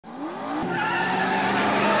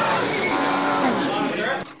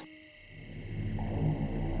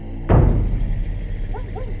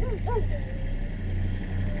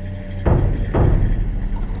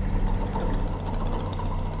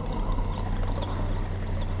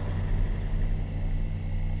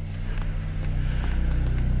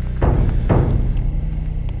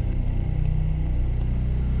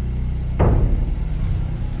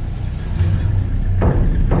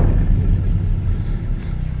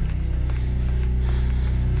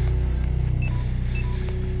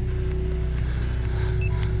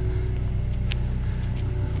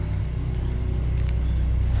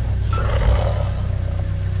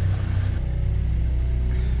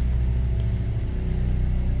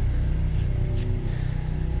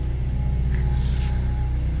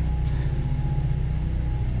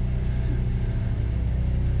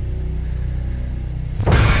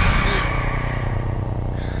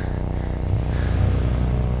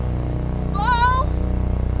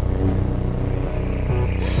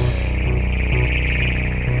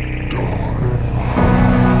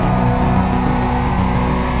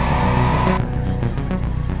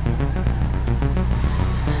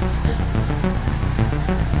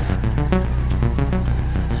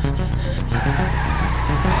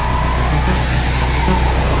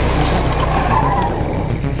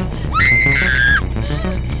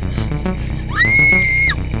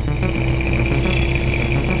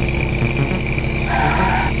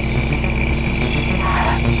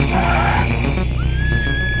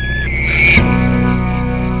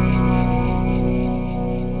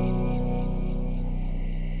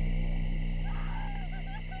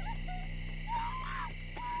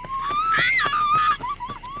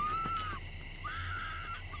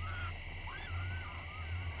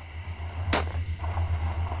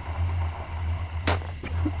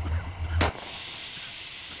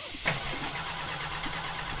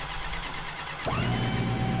Busy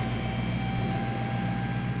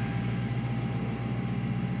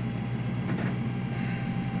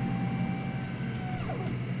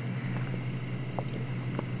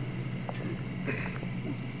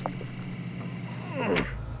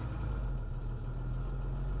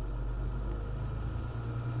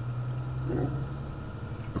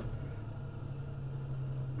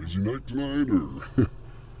night tonight, or?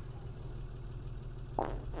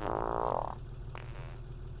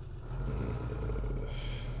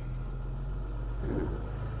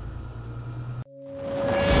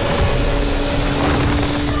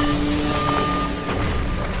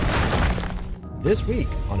 This week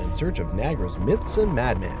on In Search of Niagara's Myths and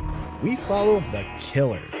Madmen, we follow the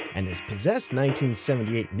Killer and his possessed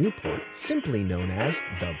 1978 Newport, simply known as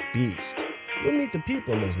the Beast. We'll meet the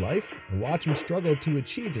people in his life and watch him struggle to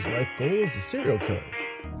achieve his life goal as a serial killer.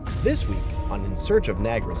 This week on In Search of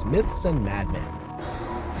Niagara's Myths and Madmen.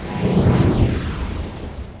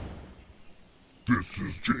 This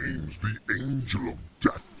is James, the Angel of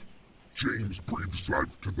Death. James breathes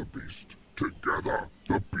life to the Beast. Together,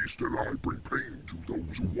 the Beast and I bring pain to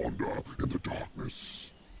those who wander in the darkness.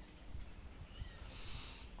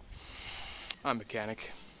 I'm a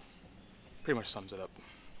mechanic. Pretty much sums it up.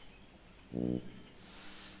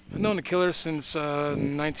 I've known the killer since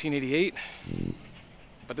 1988,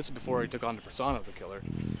 but this is before he took on the persona of the killer.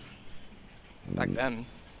 Back then,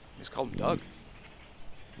 they just called him Doug.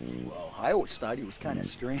 Well, I always thought he was kind of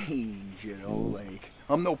strange, you know, like,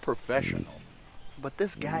 I'm no professional. But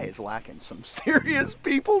this guy is lacking some serious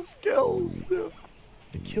people skills.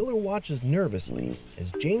 The killer watches nervously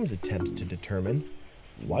as James attempts to determine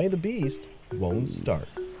why the Beast won't start.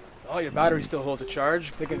 Oh, your battery still holds a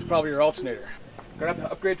charge. Thinking it's probably your alternator. Gonna have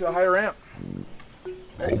to upgrade to a higher amp.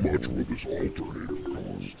 How much will this alternator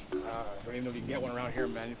cost? I don't even know if you can get one around here,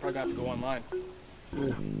 man. You're probably gonna have to go online.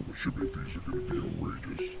 The shipping fees are gonna be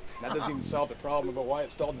outrageous. That doesn't even solve the problem about why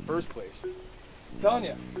it stalled in the first place. I'm telling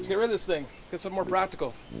you, let's get rid of this thing. Get something more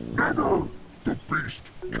practical. Never! The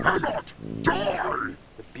Beast cannot die!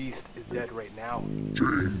 The Beast is dead right now.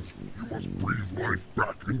 James, you must breathe life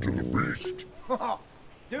back into the Beast.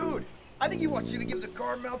 Dude, I think he wants you to give the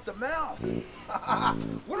car mouth to mouth.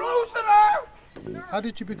 We're losing her! How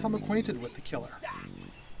did you become acquainted with the killer?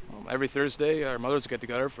 Every Thursday, our mothers would get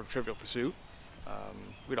together for Trivial Pursuit.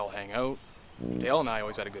 We'd all hang out. Dale and I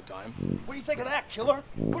always had a good time. What do you think of that, killer?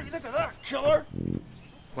 What do you think of that, killer?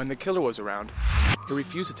 When the killer was around, he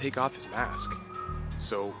refused to take off his mask.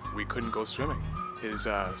 So we couldn't go swimming. His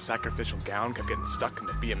sacrificial gown kept getting stuck in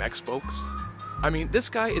the BMX spokes. I mean, this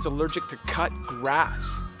guy is allergic to cut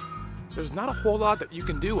grass. There's not a whole lot that you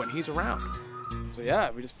can do when he's around. So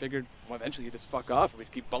yeah, we just figured, well, eventually he'd just fuck off and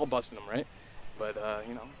we'd keep ball busting him, right? But,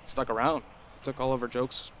 you know, stuck around. Took all of our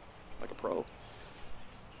jokes like a pro.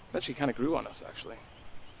 Eventually kind of grew on us, actually.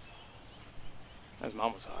 His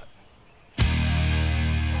mom was hot.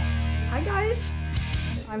 Hi, guys.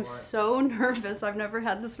 I'm so nervous. I've never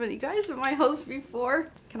had this many guys at my house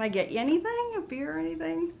before. Can I get you anything? A beer or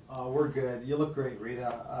anything? We're good. You look great,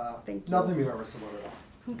 Rita. Thank you. Nothing to be nervous about at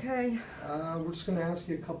all. Okay. We're just going to ask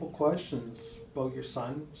you a couple questions about your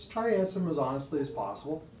son. Just try to answer them as honestly as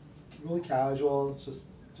possible. Keep it really casual. Just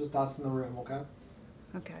us in the room, okay?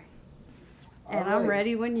 Okay. And I'm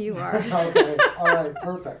ready when you are. Okay. All right.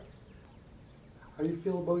 Perfect. How do you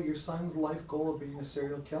feel about your son's life goal of being a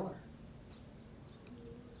serial killer?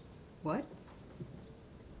 What?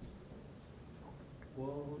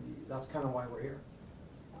 Well, that's kind of why we're here.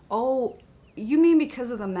 Oh, you mean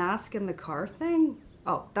because of the mask and the car thing?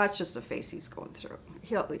 Oh, that's just a phase he's going through.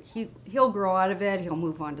 He'll grow out of it. He'll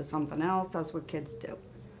move on to something else. That's what kids do.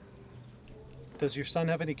 Does your son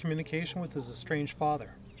have any communication with his estranged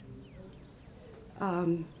father?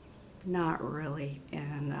 Not really.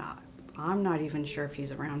 And I'm not even sure if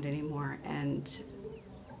he's around anymore. And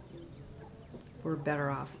we're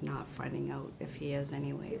better off not finding out if he is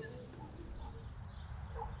anyways.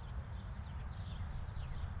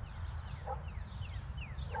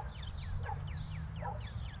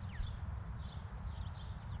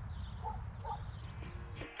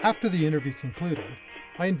 After the interview concluded,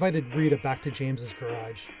 I invited Rita back to James's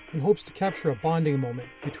garage in hopes to capture a bonding moment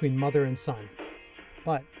between mother and son.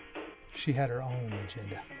 But she had her own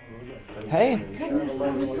agenda. Hey. Goodness, I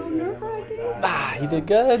was so nerve-wracking. You did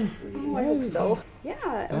good. Oh, I hope so.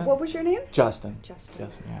 Yeah. What was your name? Justin. Justin.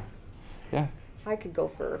 Yeah. I could go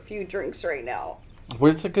for a few drinks right now.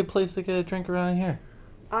 Where's a good place to get a drink around here?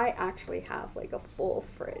 I actually have like a full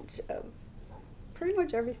fridge of pretty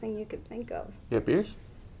much everything you could think of. You have beers?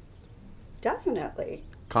 Definitely.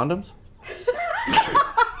 Condoms?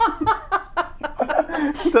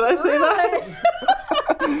 Did I say that?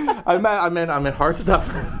 I meant hard stuff.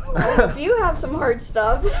 If you have some hard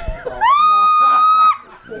stuff.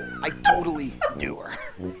 I totally do her.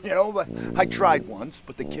 You know, but I tried once,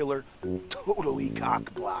 but the killer totally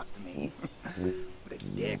cock-blocked me. What a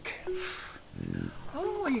dick.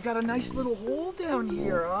 Oh, you got a nice little hole down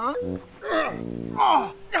here, huh?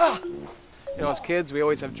 You know, as kids, we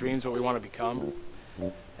always have dreams what we want to become.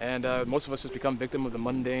 And most of us just become victim of the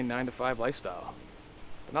mundane 9-to-5 lifestyle.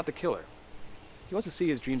 But not the killer. He wants to see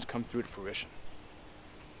his dreams come through to fruition.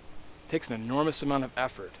 It takes an enormous amount of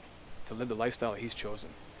effort to live the lifestyle he's chosen.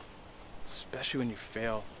 Especially when you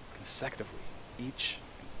fail consecutively, each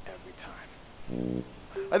and every time.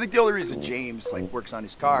 I think the only reason James works on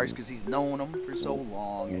his cars because he's known them for so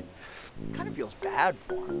long. It kind of feels bad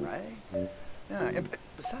for him, right? Yeah, and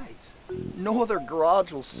besides, no other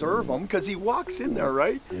garage will serve him because he walks in there,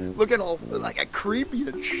 right, looking all like a creepy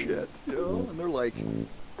and shit, you know? And they're like,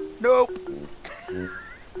 nope.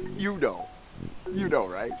 You know,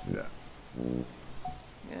 right? Yeah.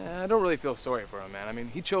 Yeah, I don't really feel sorry for him, man. I mean,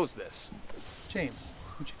 he chose this. James,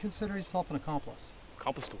 would you consider yourself an accomplice?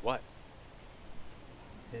 Accomplice to what?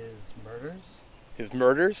 His murders? His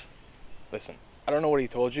murders? Listen, I don't know what he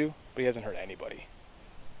told you, but he hasn't hurt anybody.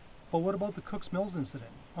 Well, what about the Cook's Mills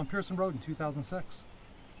incident on Pearson Road in 2006?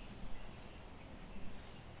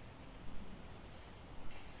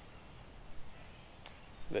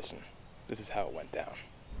 Listen, this is how it went down.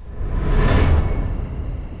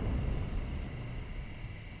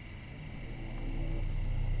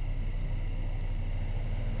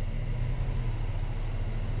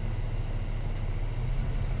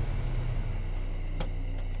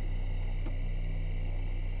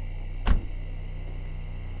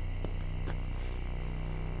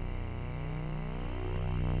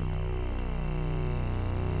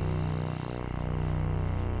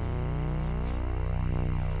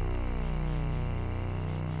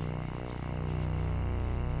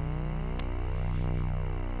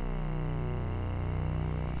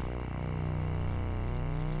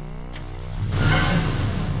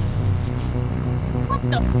 What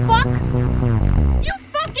the fuck? You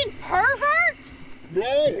fucking pervert!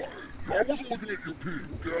 No, I wasn't looking at your pee,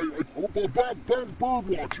 okay? I'm bird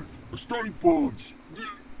watching. I study birds.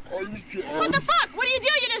 What the fuck? What do? You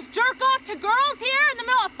just jerk off to girls here in the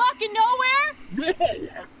middle of fucking nowhere? No,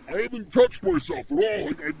 I haven't touched myself at all.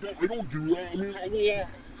 I don't do that. I mean, I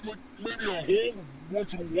will, maybe a hole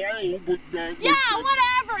once in a while, but yeah,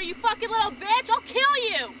 whatever, you fucking little bitch. I'll kill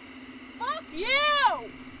you. Fuck you.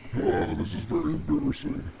 Oh, this is very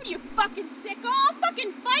embarrassing. You fucking sicko. I'll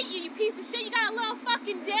fucking fight you, you piece of shit. You got a little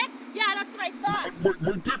fucking dick? Yeah, that's what I thought.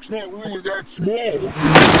 My dick's not really that small.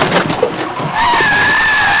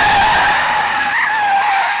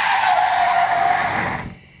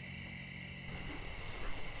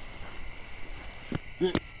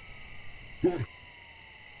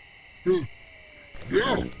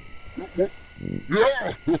 Yeah.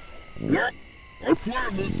 I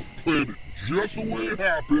planned it just the way it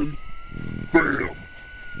happened. Bam!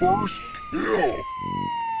 First kill.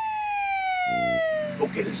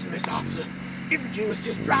 Okay, listen, Miss Officer. Imogen was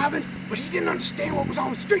just driving, but he didn't understand what was on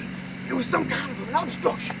the street. It was some kind of an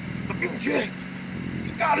obstruction. But Imogen,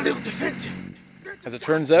 he got a little defensive. As it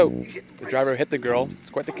turns out, the driver who hit the girl is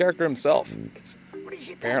quite the character himself.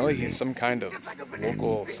 Apparently, he's some kind of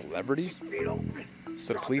local celebrity,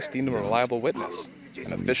 so the police deemed him a reliable witness.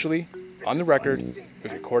 And officially, on the record, it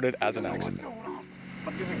was recorded as an accident.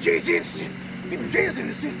 But Imogen's innocent. Imogen's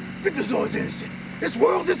innocent. Frikazoid's innocent. This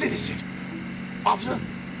world is innocent. Officer,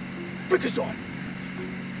 Frikazoid.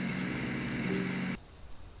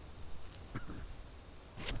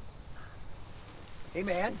 Hey,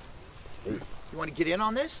 man. You want to get in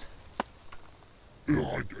on this? No,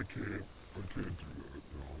 I can't. I can't do that.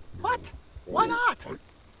 No. What? Why not?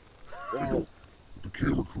 Well, the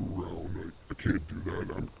camera crew around, I can't do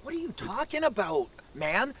that. What are you talking about,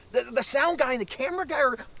 man? The sound guy and the camera guy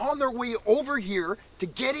are on their way over here to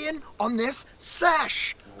get in on this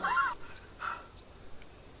sesh.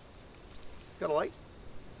 Got a light?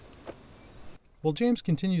 While James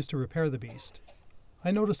continues to repair the beast,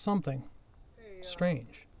 I notice something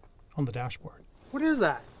strange on the dashboard. What is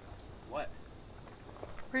that? What?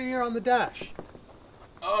 Right here on the dash.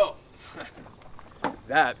 Oh!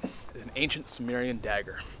 That is an ancient Sumerian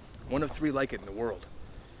dagger. One of 3 like it in the world.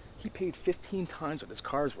 He paid 15 times what his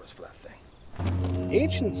car's worth for that thing.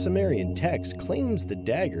 Ancient Sumerian text claims the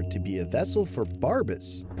dagger to be a vessel for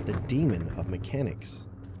Barbas, the demon of mechanics.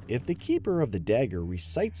 If the keeper of the dagger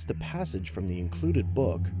recites the passage from the included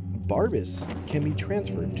book, Barbas can be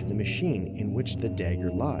transferred to the machine in which the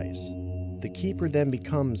dagger lies. The keeper then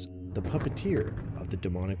becomes the puppeteer of the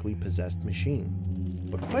demonically possessed machine.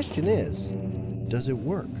 The question is, does it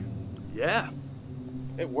work? Yeah,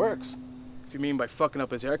 it works. If you mean by fucking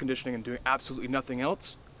up his air conditioning and doing absolutely nothing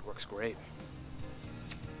else, it works great.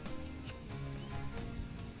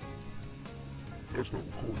 That's not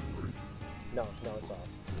recording, right? No, it's off.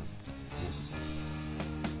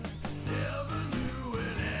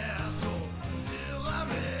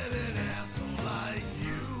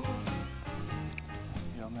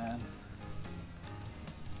 Yo, man.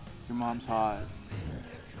 Your mom's hot.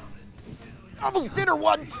 I almost did her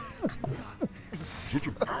once. Such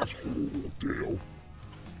an asshole, Dale.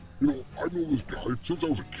 You know, I've known this guy since I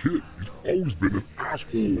was a kid. He's always been an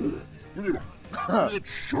asshole. Look at him. Look at that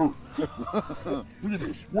shirt. Look at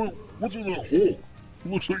this. What's in that hole? It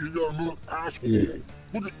looks like he got another asshole.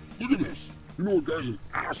 Look at this. You know a guy's an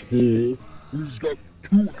asshole when he's got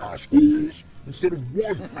two assholes instead of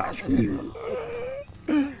one asshole.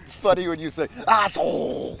 It's funny when you say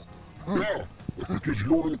asshole. Yeah, because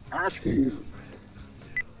you're an asshole.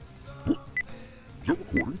 Is that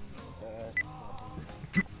recording?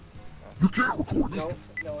 You can't record this.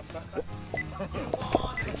 No, it's not.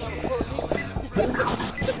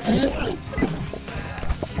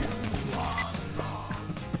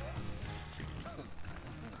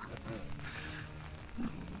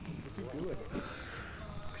 What's he doing?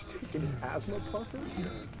 He's taking his asthma puffer?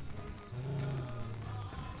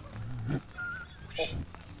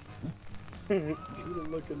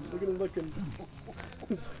 Look at him looking.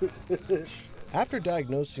 After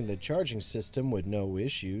diagnosing the charging system with no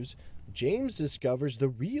issues, James discovers the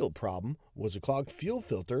real problem was a clogged fuel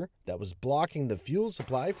filter that was blocking the fuel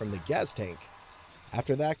supply from the gas tank.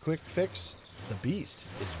 After that quick fix, the beast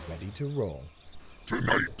is ready to roll.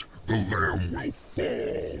 Tonight, the lamb will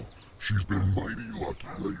fall. She's been mighty lucky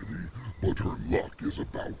lately, but her luck is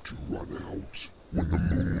about to run out. When the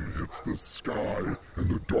moon hits the sky and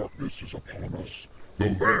the darkness is upon us, the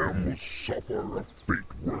lamb will suffer a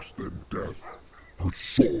fate worse than death. Her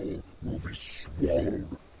soul will be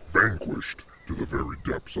swallowed, vanquished to the very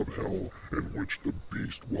depths of hell in which the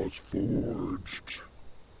beast was forged.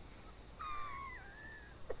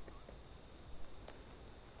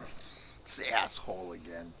 Say asshole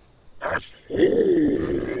again.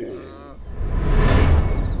 Asshole!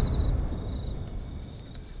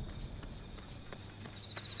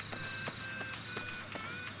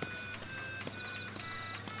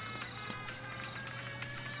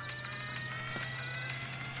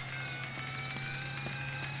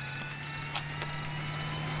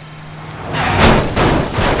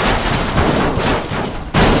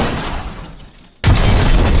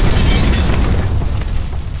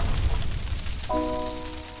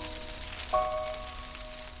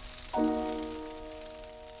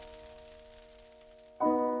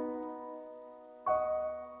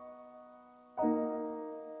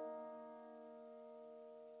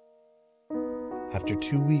 After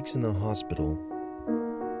 2 weeks in the hospital,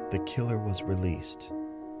 the killer was released.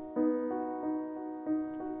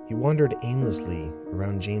 He wandered aimlessly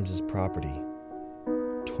around James's property,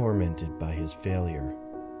 tormented by his failure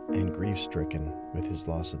and grief-stricken with his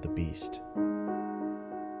loss of the beast.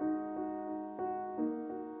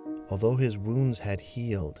 Although his wounds had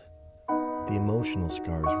healed, the emotional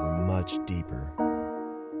scars were much deeper.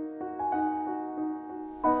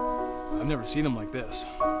 I've never seen him like this.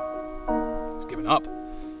 He's given up.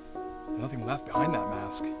 There's nothing left behind that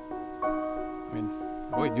mask. I mean,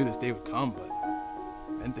 I always knew this day would come, but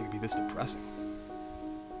I didn't think it'd be this depressing.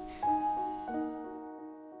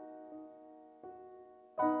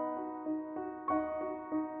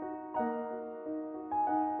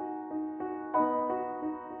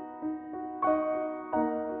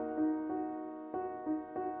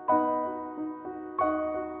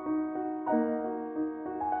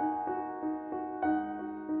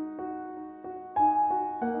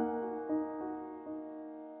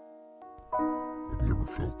 I've never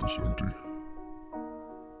felt this empty.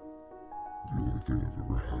 The only thing I've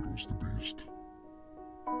ever had was the beast.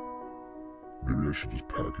 Maybe I should just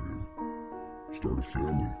pack it in. Start a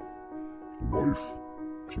family. A wife.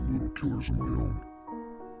 Some little killers of my own.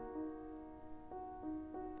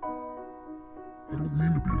 I don't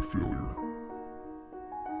mean to be a failure.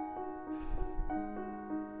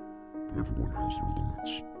 But everyone has their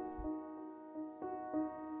limits.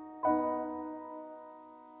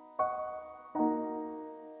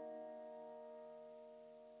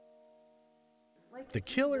 The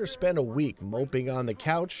killer spent a week moping on the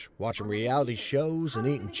couch, watching reality shows and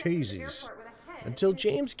eating cheesies, until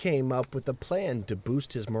James came up with a plan to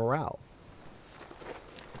boost his morale.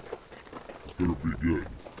 This better be good.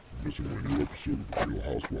 I'm missing my new episode of The Real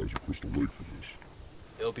Housewives of Crystal Lake for this.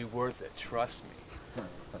 It'll be worth it, trust me.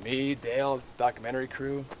 Me, Dale, documentary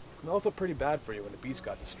crew, we all felt pretty bad for you when the beast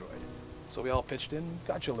got destroyed. So we all pitched in,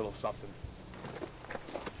 got you a little something.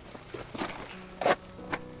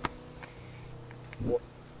 What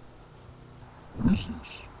is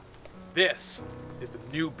this? This is the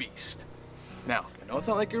new beast. Now, I know it's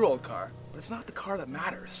not like your old car, but it's not the car that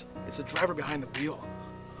matters. It's the driver behind the wheel.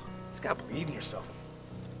 You just gotta believe in yourself.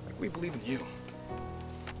 Like we believe in you.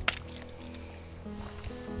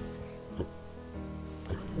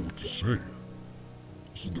 I don't know what to say.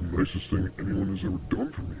 This is the nicest thing anyone has ever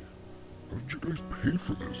done for me. How did you guys pay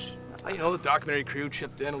for this? You know, the documentary crew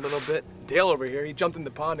chipped in a little bit. Dale over here, he jumped in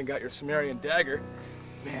the pond and got your Sumerian dagger.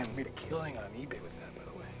 Man, we made a killing on eBay with that, by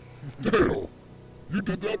the way. Dale, you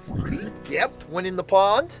did that for me? Yep, went in the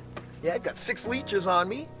pond. Yeah, got 6 leeches on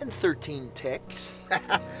me and 13 ticks.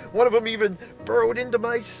 One of them even burrowed into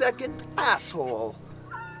my second asshole.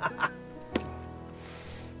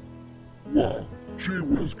 Wow, gee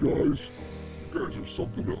whiz, guys. You guys are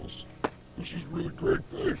something else. This is really great,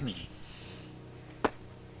 thanks.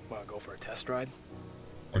 Wanna go for a test ride?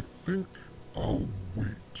 I think I'll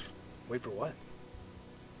wait. Wait for what?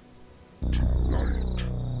 Tonight,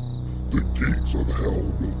 the gates of hell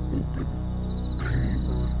will open. Pain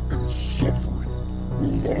and suffering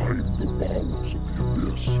will line the bowels of the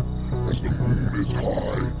abyss. As the moon is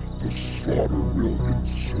high, the slaughter will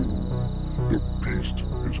ensue. The beast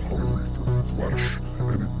is hungry for flesh,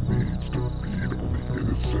 and it needs to feed on the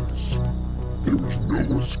innocents. There is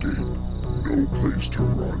no escape, no place to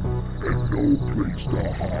run, and no place to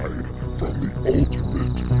hide from the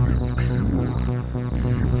ultimate impure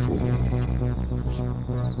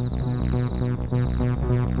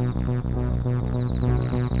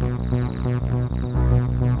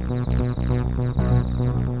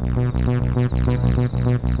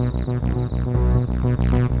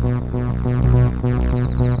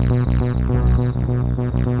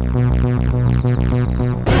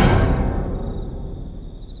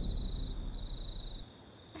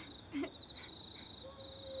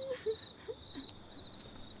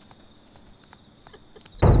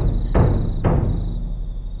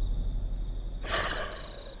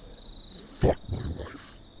Fuck my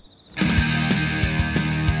life.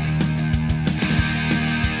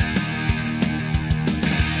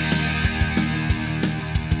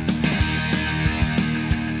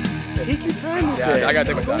 Take your time with Yeah, it. I gotta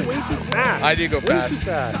take my Go time. way too fast. I do go Way fast. too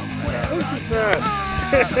fast. Way too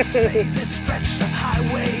fast. Some say this stretch of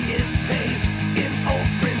highway is paved in old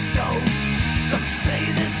brimstone. Some say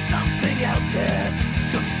there's something out there.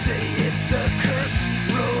 Some say it's a cursed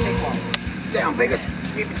road. Down Vegas,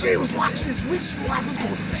 Baby J was watching his windshield wipers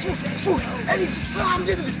go swoosh, swoosh, and he just slammed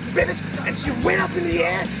into this business, and she went up in the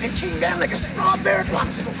air and came down like a strawberry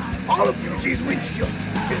popsicle. All of Baby J's windshield.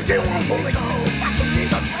 Baby J won't hold like this.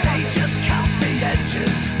 Some say just count the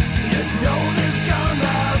edges. You know there's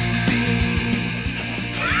gonna